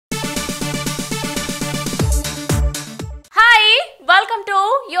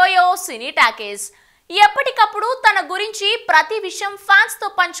సినీ talkies. ఎప్పటికప్పుడు తన గురించి ప్రతి విషయం ఫ్యాన్స్ తో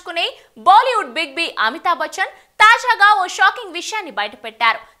పంచుకునే బాలీవుడ్ బిగ్ బి అమితాబ్ బచ్చన్ తాజాగా ఓ షాకింగ్ విషయాన్ని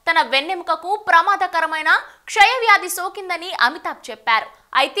బయటపెట్టారు. తన వెన్నెముకకు ప్రమాదకరమైన క్షయవ్యాధి సోకిందని అమితాబ్ చెప్పారు.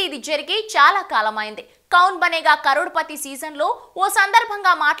 అయితే ఇది జరిగి చాలా కాలమైంది. కౌన్ బనేగా కరోడ్పతి సీజన్ లో ఓ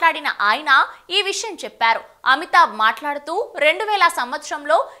సందర్భంగా మాట్లాడిన ఆయన ఈ విషయం చెప్పారు. అమితాబ్ మాట్లాడుతూ 2000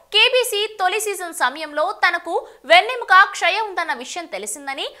 సంవత్సరంలో కేబీసీ తొలి సీజన్ సమయంలో తనకు వెన్నెముక క్షయ ఉందన్న విషయం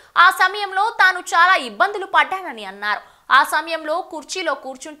తెలిసిందని, ఆ సమయంలో తాను చాలా ఇబ్బందులు పడ్డానని అన్నారు. ఆ సమయంలో కుర్చీలో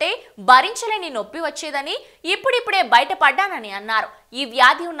కూర్చుంటే భరించలేని నొప్పి వచ్చేదని, ఇప్పుడిప్పుడే బయటపడ్డానని అన్నారు. ఈ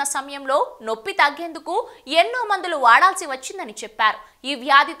వ్యాధి ఉన్న సమయంలో నొప్పి తగ్గేందుకు ఎన్నో మందులు వాడాల్సి వచ్చిందని చెప్పారు. ఈ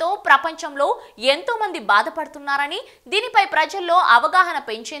వ్యాధితో ప్రపంచంలో ఎంతో మంది బాధపడుతున్నారని, దీనిపై ప్రజల్లో అవగాహన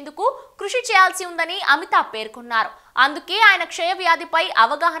పెంచేందుకు కృషి చేయాల్సి ఉందని అమితాబ్ పేర్కొన్నారు. అందుకే ఆయన క్షయవ్యాధిపై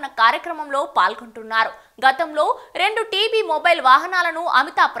అవగాహన కార్యక్రమంలో పాల్గొంటున్నారు. గతంలో 2 టీబీ మొబైల్ వాహనాలను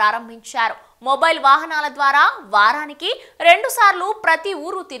అమితాబ్ ప్రారంభించారు. మొబైల్ వాహనాల ద్వారా వారానికి 2 సార్లు ప్రతి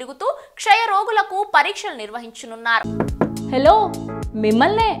ఊరు తిరుగుతూ క్షయ రోగులకు పరీక్షలు నిర్వహించనున్నారు. హలో,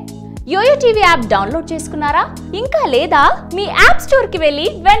 మిమ్మల్నే యోయో టీవీ యాప్ డౌన్లోడ్ చేసుకున్నారా? ఇంకా లేదా? మీ యాప్ స్టోర్ కి వెళ్ళి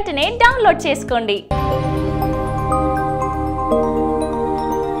వెంటనే డౌన్లోడ్ చేసుకోండి.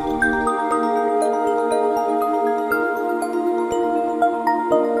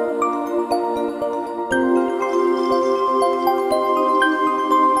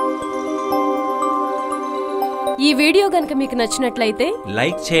 ఈ వీడియో గనుక మీకు నచ్చినట్లయితే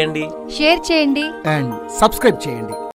లైక్ చేయండి, షేర్ చేయండి అండ్ సబ్స్క్రైబ్ చేయండి.